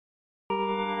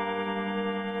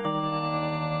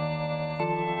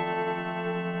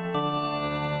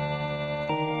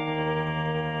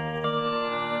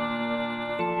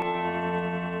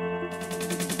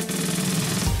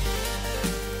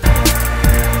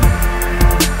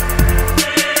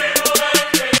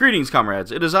Greetings,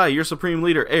 comrades. It is I, your supreme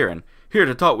leader, Aaron, here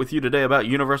to talk with you today about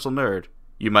You-Niversal NERD.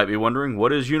 You might be wondering,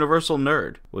 what is You-Niversal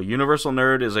NERD? Well, You-Niversal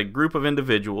NERD is a group of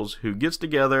individuals who gets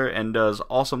together and does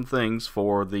awesome things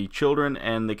for the children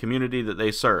and the community that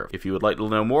they serve. If you would like to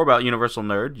know more about You-Niversal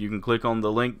NERD, you can click on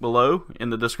the link below in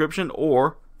the description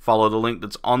or follow the link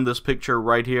that's on this picture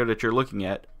right here that you're looking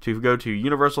at to go to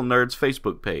You-Niversal NERD's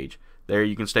Facebook page. There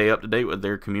you can stay up to date with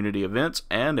their community events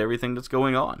and everything that's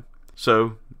going on.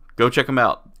 So, go check them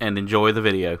out and enjoy the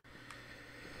video.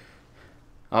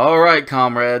 Alright,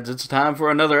 comrades, it's time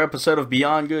for another episode of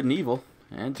Beyond Good and Evil.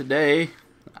 And today,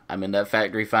 I'm in that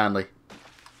factory finally.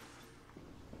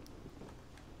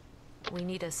 We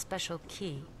need a special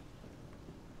key.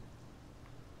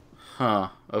 Huh,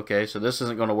 okay, so this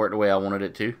isn't going to work the way I wanted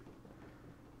it to.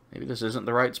 Maybe this isn't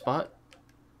the right spot?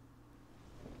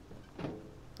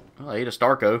 Well, I ate a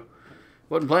Starco.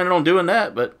 Wasn't planning on doing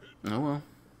that, but oh well.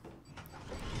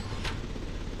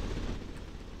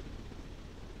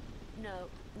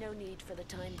 No need for the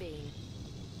time being.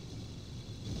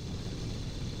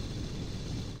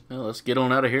 Well, let's get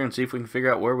on out of here and see if we can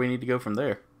figure out where we need to go from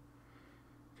there.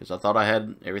 Because I thought I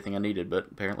had everything I needed, but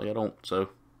apparently I don't, so.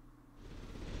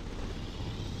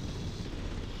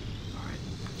 Alright,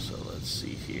 so let's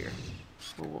see here.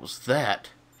 What was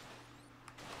that?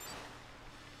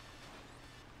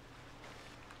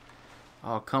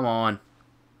 Oh, come on.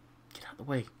 Get out of the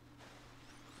way.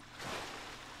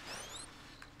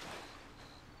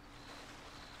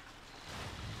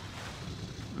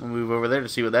 I'm gonna move over there to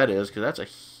see what that is, because that's a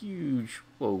huge...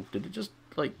 Whoa, did it just,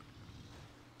 like...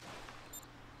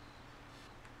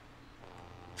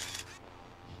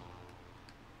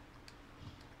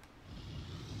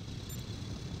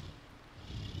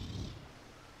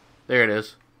 There it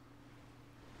is.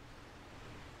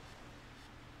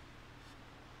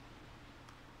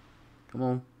 Come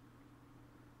on.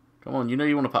 Come on, you know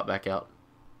you want to pop back out.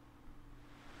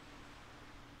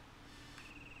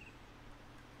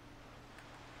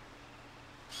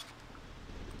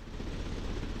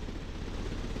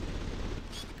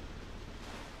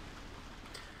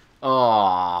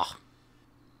 Aw,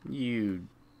 you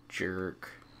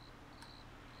jerk.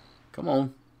 Come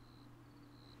on.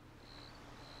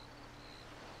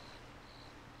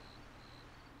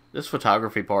 This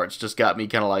photography part's just got me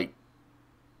kind of like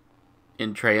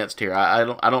entranced here. I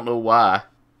don't know why.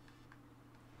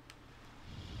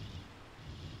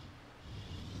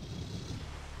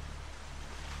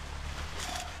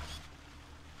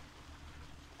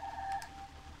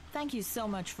 Thank you so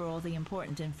much for all the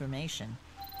important information.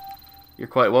 You're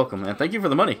quite welcome, and thank you for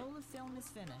the money. Roll of film is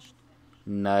finished.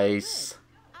 Nice.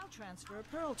 Good. I'll transfer a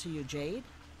pearl to you, Jade.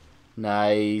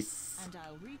 Nice. And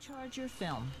I'll recharge your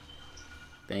film.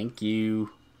 Thank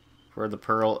you for the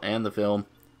pearl and the film.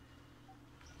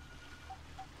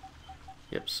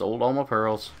 Yep, sold all my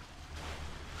pearls.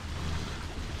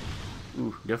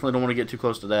 Ooh, definitely don't want to get too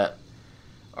close to that.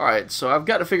 Alright, so I've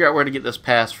got to figure out where to get this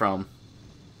pass from.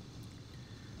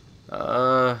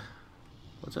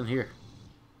 What's in here?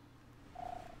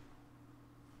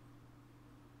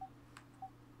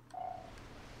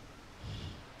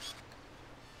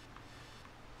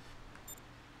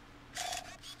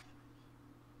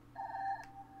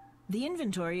 The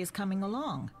inventory is coming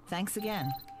along. Thanks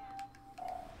again.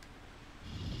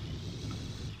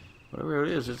 Whatever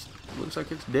it is, it looks like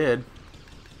it's dead.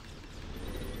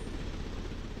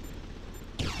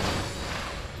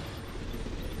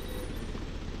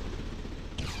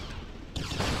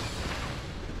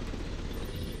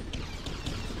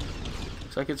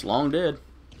 Looks like it's long dead.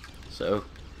 So,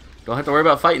 don't have to worry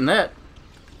about fighting that.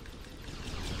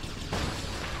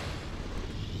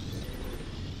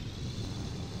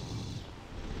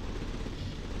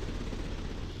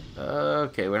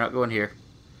 Okay, we're not going here.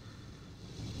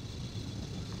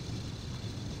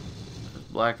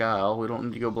 Black Isle. We don't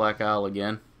need to go Black Isle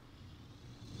again.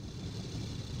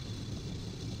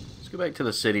 Let's go back to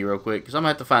the city real quick, because I'm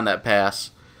going to have to find that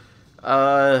pass.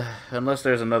 Unless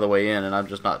there's another way in, and I'm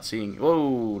just not seeing...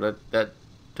 Whoa, that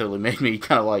totally made me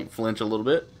kind of like flinch a little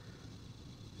bit.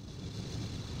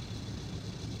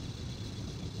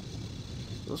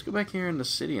 Let's go back here in the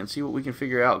city and see what we can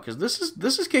figure out, because this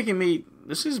is kicking me...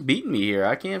 This is beating me here.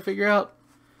 I can't figure out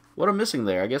what I'm missing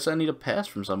there. I guess I need a pass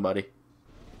from somebody.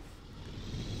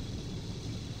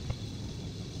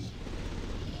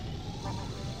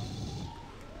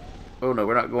 Oh no,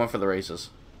 we're not going for the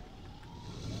races.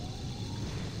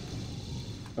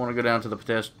 I want to go down to the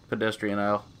pedestrian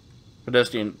aisle.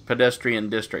 Pedestrian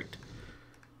district.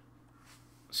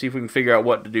 See if we can figure out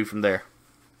what to do from there.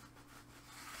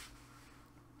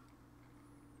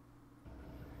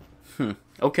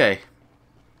 Okay.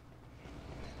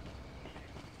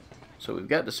 So we've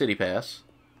got the city pass.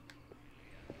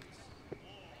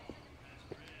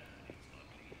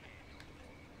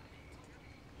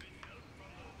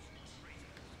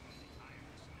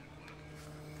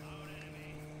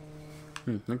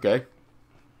 Okay.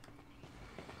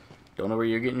 Don't know where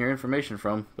you're getting your information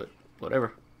from, but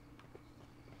whatever.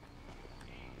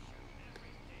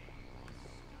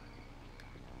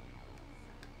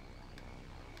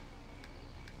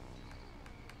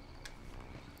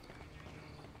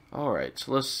 Alright,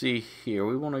 so let's see here.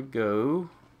 We want to go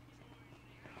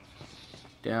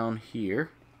down here.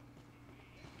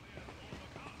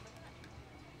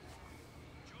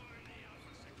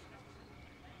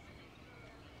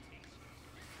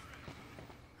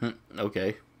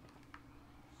 Okay.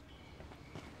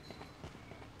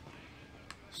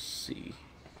 Let's see.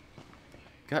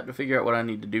 Got to figure out what I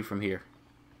need to do from here.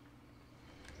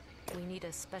 We need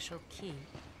a special key.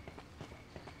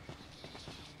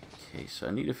 Okay, so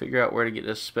I need to figure out where to get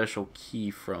this special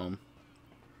key from.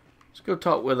 Let's go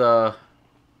talk with the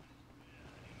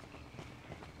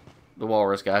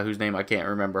walrus guy whose name I can't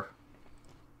remember.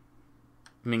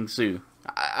 Ming Su.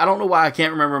 I don't know why I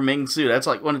can't remember Ming Su. That's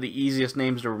like one of the easiest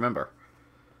names to remember.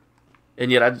 And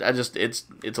yet I just it's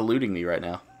eluding me right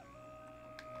now.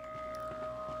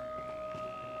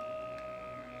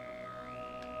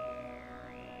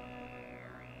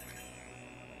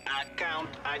 Account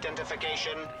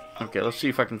identification. Okay, let's see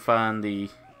if I can find the...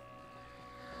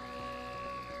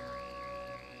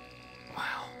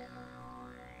 Wow.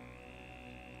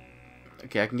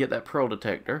 Okay, I can get that pearl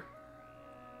detector.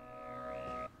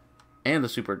 And the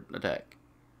super attack.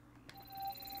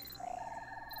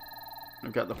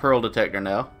 I've got the pearl detector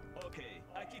now.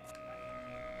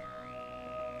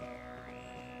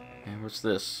 And what's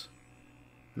this?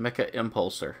 Mecha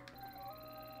Impulsor.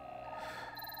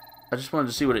 I just wanted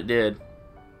to see what it did.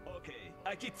 Okay,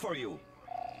 I keep for you.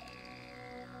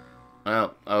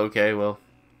 Well, okay, well.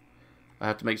 I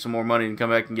have to make some more money and come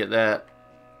back and get that.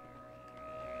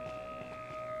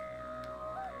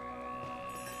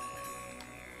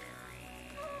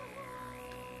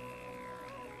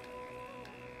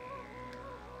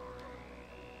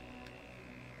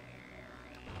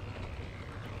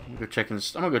 I'm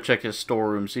gonna go check his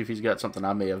storeroom, see if he's got something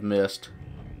I may have missed.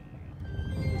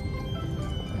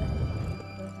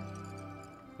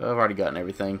 I've already gotten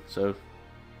everything, so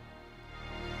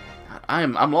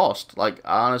I'm lost. Like,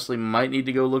 I honestly might need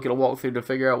to go look at a walkthrough to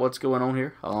figure out what's going on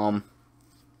here.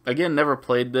 Again, never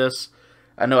played this.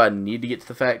 I know I need to get to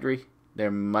the factory.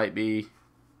 There might be...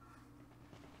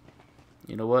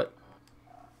 You know what?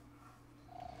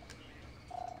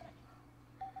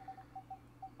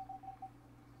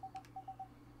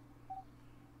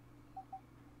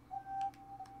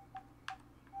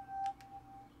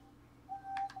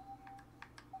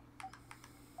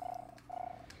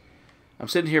 I'm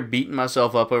sitting here beating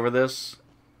myself up over this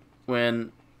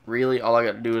when really all I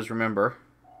got to do is remember.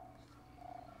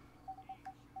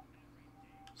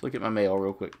 Let's look at my mail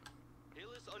real quick. Hill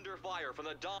is under fire from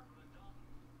the dawn.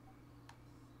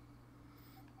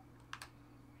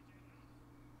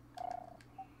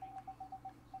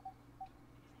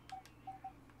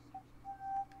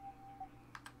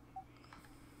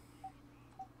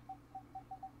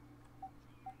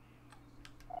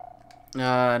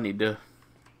 I need to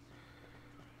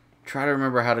try to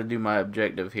remember how to do my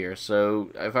objective here.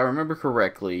 So, if I remember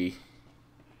correctly,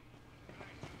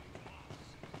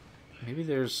 maybe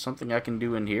there's something I can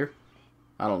do in here.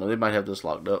 I don't know. They might have this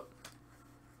locked up.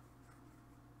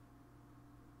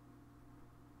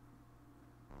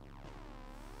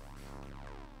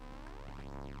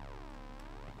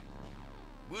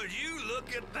 Would you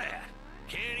look at that?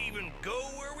 Can't even go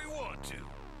where we want to.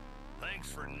 Thanks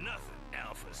for nothing,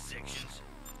 Alpha Sections.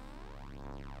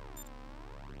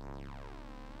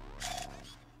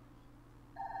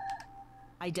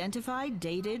 Identified,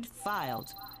 dated,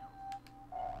 filed.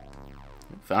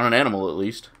 Found an animal at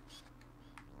least.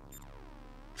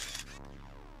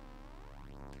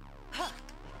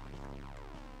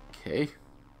 Okay.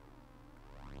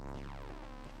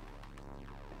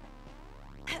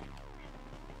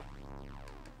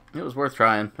 It was worth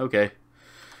trying. Okay.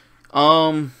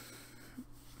 I'm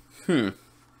a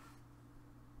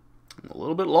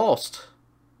little bit lost.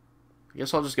 I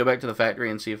guess I'll just go back to the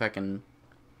factory and see if I can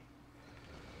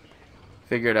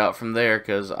figure it out from there,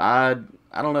 because I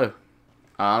don't know.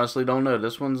 I honestly don't know.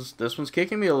 This one's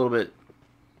kicking me a little bit.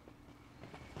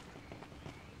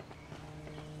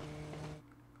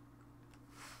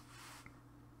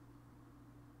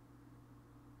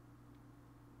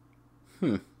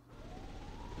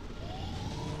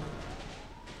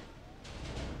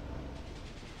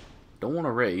 Don't want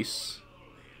to race.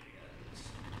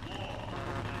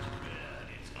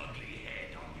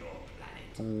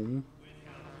 home.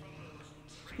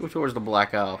 Let's go towards the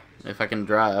Black Isle, if I can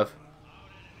drive.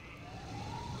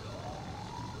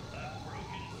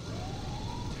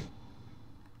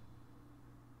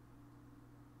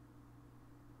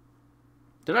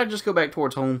 Did I just go back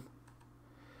towards home?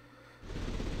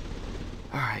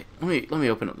 Alright, let me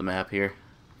open up the map here.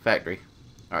 Factory.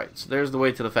 Alright, so there's the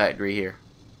way to the factory here.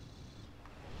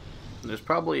 There's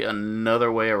probably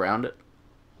another way around it.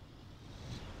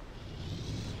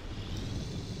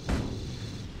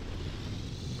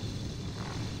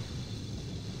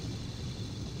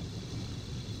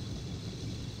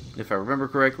 If I remember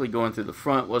correctly, going through the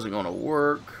front wasn't going to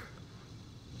work.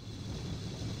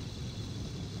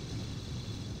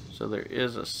 So there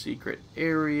is a secret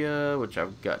area, which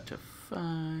I've got to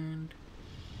find.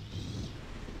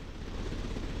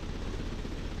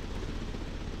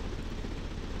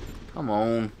 Come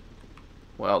on.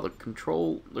 Wow, the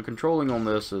controlling on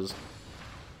this it's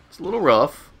a little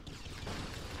rough.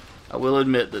 I will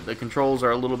admit that the controls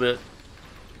are a little bit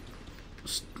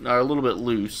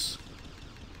loose.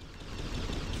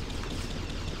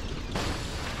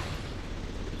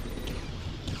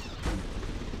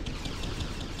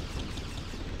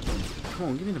 Come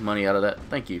on, give me the money out of that.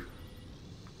 Thank you.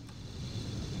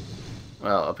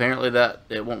 Well, apparently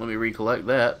it won't let me recollect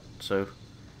that, so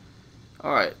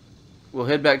alright. We'll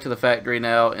head back to the factory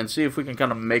now and see if we can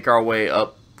kind of make our way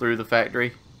up through the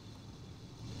factory.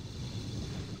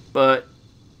 But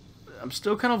I'm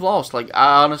still kind of lost. Like,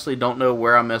 I honestly don't know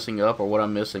where I'm messing up or what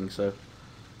I'm missing, so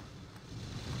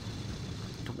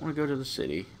I don't want to go to the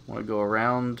city. I want to go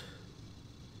around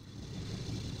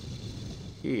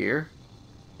here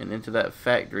and into that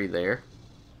factory there.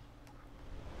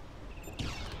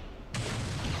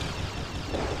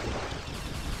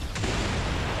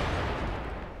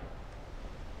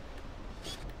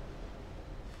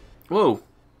 Whoa!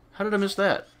 How did I miss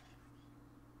that?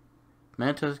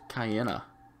 Manta Cayena.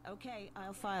 Okay,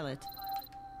 I'll file it.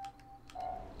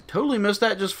 Totally missed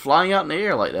that just flying out in the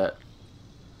air like that.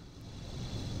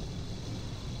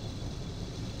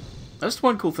 That's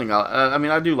one cool thing. I mean,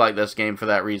 I do like this game for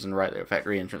that reason right there.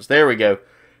 Factory entrance. There we go.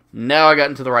 Now I got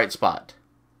into the right spot.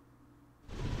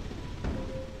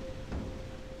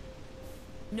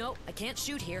 No, I can't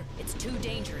shoot here. It's too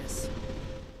dangerous.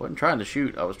 Wasn't trying to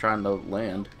shoot. I was trying to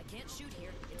land. I can't shoot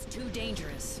here. It's too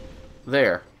dangerous.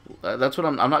 There. That's what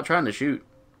I'm not trying to shoot.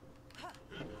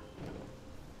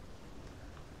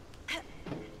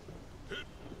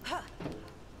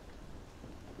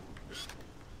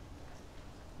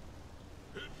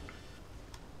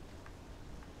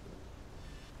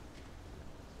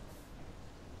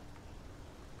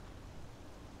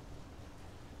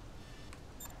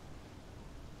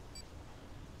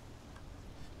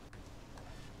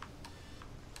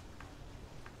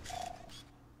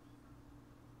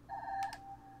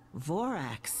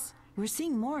 Vorax. We're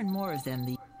seeing more and more of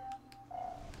them.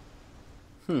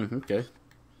 Okay.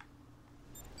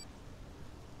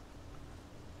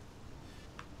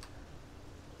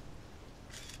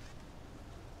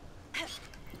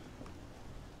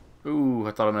 Ooh,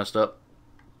 I thought I messed up.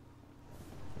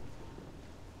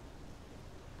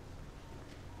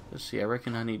 Let's see, I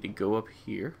reckon I need to go up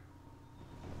here.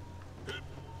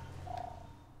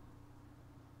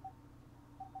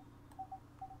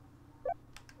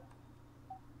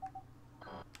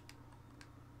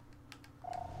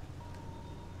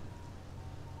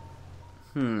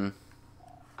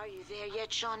 Are you there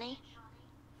yet, Shawnee?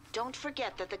 Don't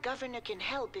forget that the governor can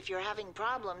help if you're having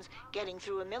problems getting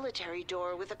through a military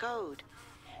door with a code.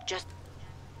 Just...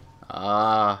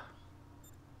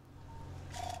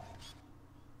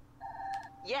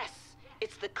 Yes,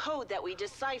 it's the code that we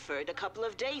deciphered a couple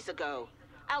of days ago.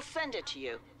 I'll send it to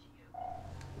you.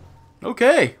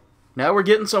 Okay. Now we're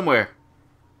getting somewhere.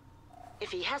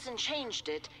 If he hasn't changed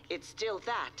it, it's still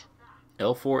that.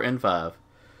 L4N5.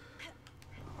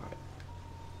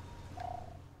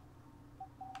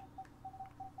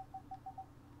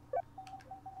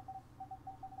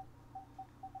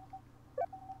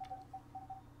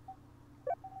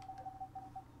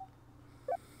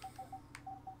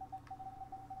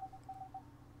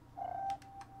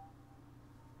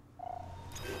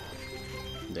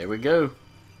 There we go.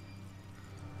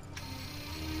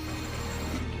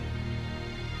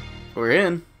 We're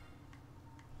in.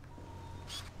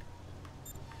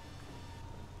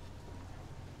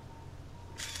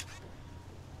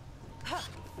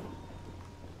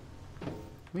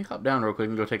 Let me hop down real quick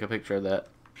and go take a picture of that.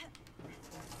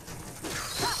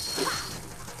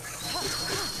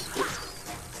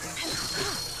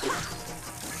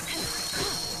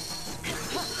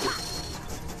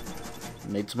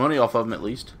 Made some money off of them at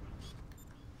least.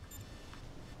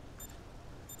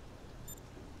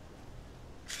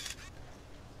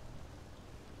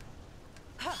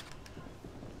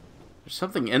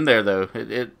 something in there, though.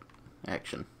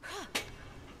 Action.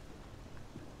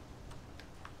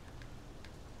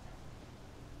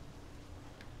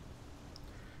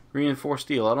 Reinforced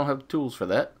steel. I don't have the tools for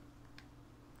that.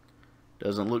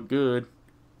 Doesn't look good.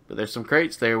 But there's some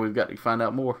crates there. We've got to find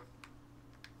out more.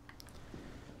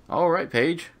 Alright,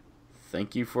 Paige.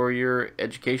 Thank you for your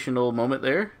educational moment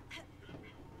there.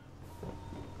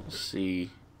 Let's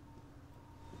see.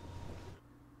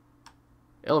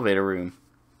 Elevator room.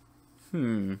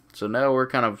 So now we're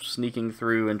kind of sneaking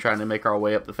through and trying to make our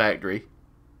way up the factory.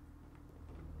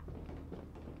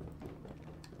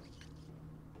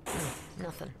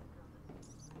 Nothing.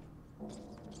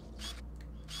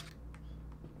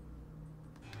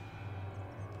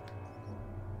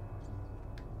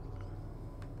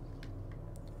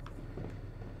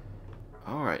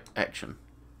 Alright, action.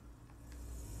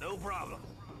 No problem.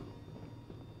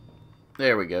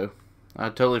 There we go. I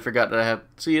totally forgot that I have...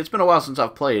 See, it's been a while since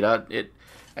I've played. I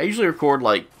usually record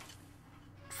like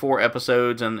 4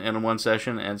 episodes in one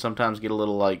session, and sometimes get a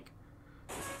little like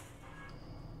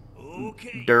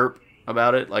derp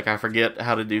about it. Like I forget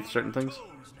how to do certain things.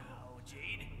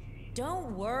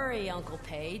 Don't worry, Uncle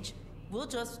Page. We'll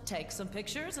just take some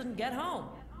pictures and get home.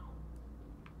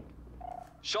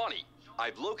 Shawnee,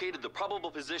 I've located the probable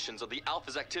positions of the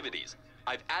Alpha's activities.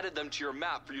 I've added them to your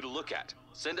map for you to look at.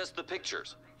 Send us the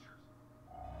pictures.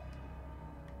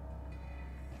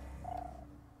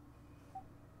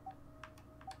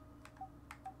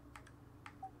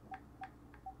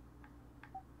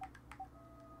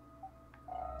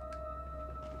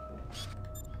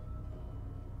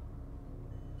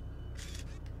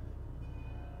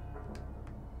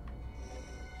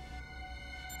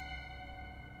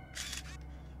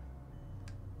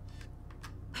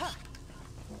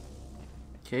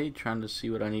 Okay, trying to see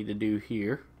what I need to do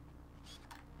here.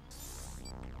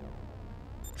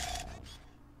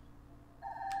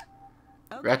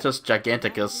 Okay. Ratus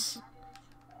Giganticus.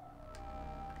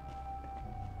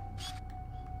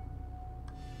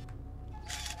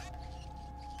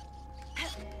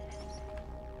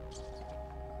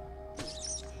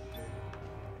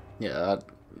 Yeah,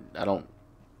 I don't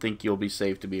think you'll be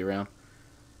safe to be around.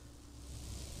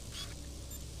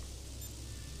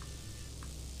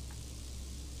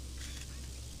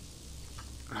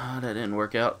 Ah, that didn't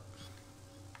work out.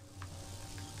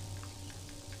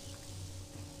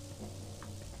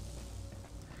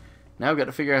 Now I've got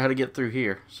to figure out how to get through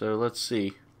here. So let's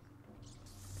see.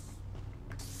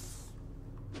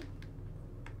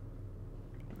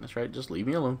 That's right, just leave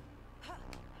me alone.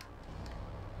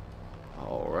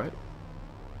 Alright.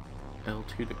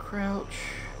 L2 to crouch.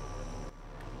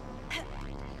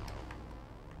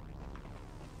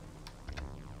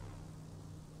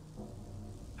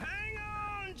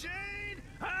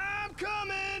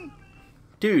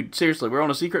 Dude, seriously, we're on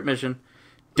a secret mission.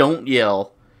 Don't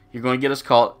yell. You're going to get us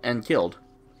caught and killed.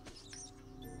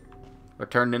 Or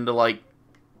turned into, like,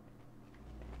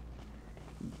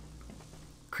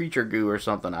 creature goo or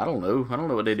something. I don't know. I don't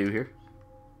know what they do here.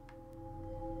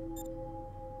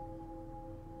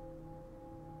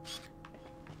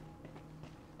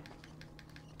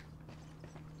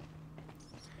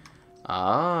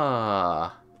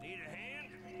 Ah. Need a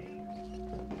hand?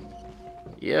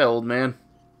 Yeah, old man.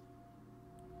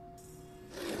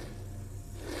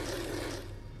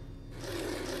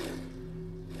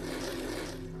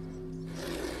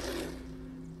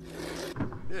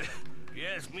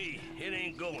 Yes, me. It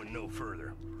ain't going no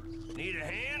further. Need a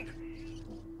hand?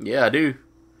 Yeah, I do.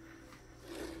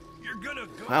 You're gonna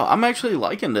go. Wow, I'm actually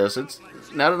liking this. It's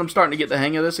now that I'm starting to get the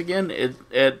hang of this again.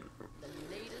 It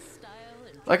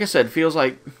like I said, feels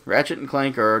like Ratchet and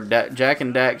Clank or Jack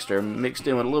and Daxter mixed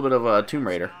in with a little bit of a Tomb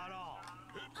Raider.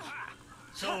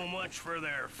 So much for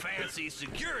their fancy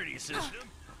security system.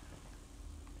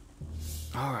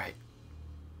 All right.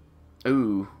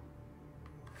 Ooh,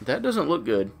 that doesn't look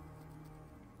good.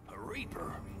 A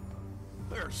Reaper.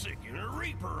 They're sicking a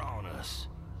Reaper on us.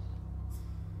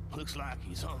 Looks like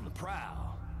he's on the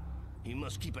prowl. He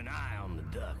must keep an eye on the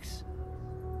ducks.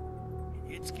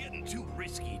 It's getting too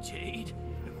risky, Jade.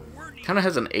 Kind of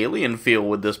has an Alien feel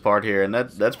with this part here, and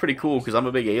that's pretty cool because I'm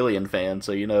a big Alien fan.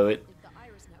 So you know it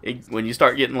when you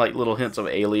start getting like little hints of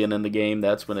Alien in the game,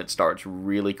 that's when it starts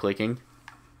really clicking.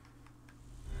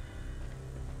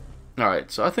 All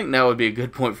right, so I think now would be a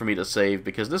good point for me to save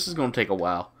because this is going to take a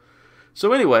while.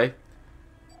 So anyway,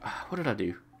 what did I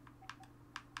do?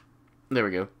 There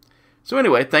we go. So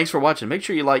anyway, thanks for watching. Make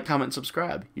sure you like, comment, and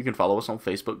subscribe. You can follow us on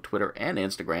Facebook, Twitter, and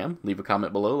Instagram. Leave a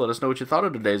comment below. Let us know what you thought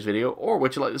of today's video or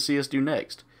what you'd like to see us do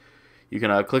next. You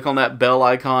can click on that bell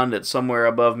icon that's somewhere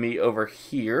above me over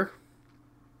here.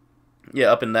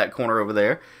 Yeah, up in that corner over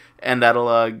there. and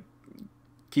that'll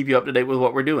keep you up to date with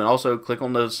what we're doing. Also, click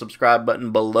on the subscribe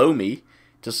button below me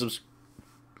to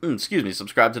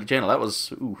subscribe to the channel. That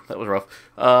was rough.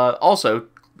 Also,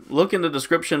 look in the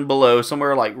description below,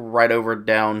 somewhere like right over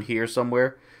down here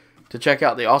somewhere, to check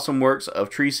out the awesome works of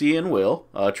Tricey and Will.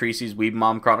 Tricey's Weeb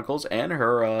Mom Chronicles and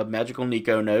her Magical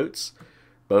Nico Notes.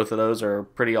 Both of those are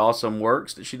pretty awesome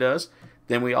works that she does.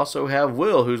 Then we also have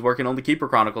Will, who's working on the Keeper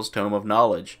Chronicles Tome of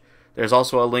Knowledge. There's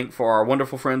also a link for our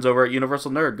wonderful friends over at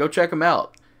You-Niversal NERD. Go check them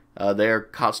out. They're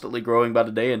constantly growing by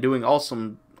the day and doing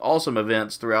awesome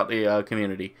events throughout the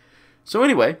community. So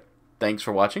anyway, thanks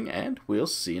for watching, and we'll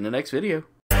see you in the next video.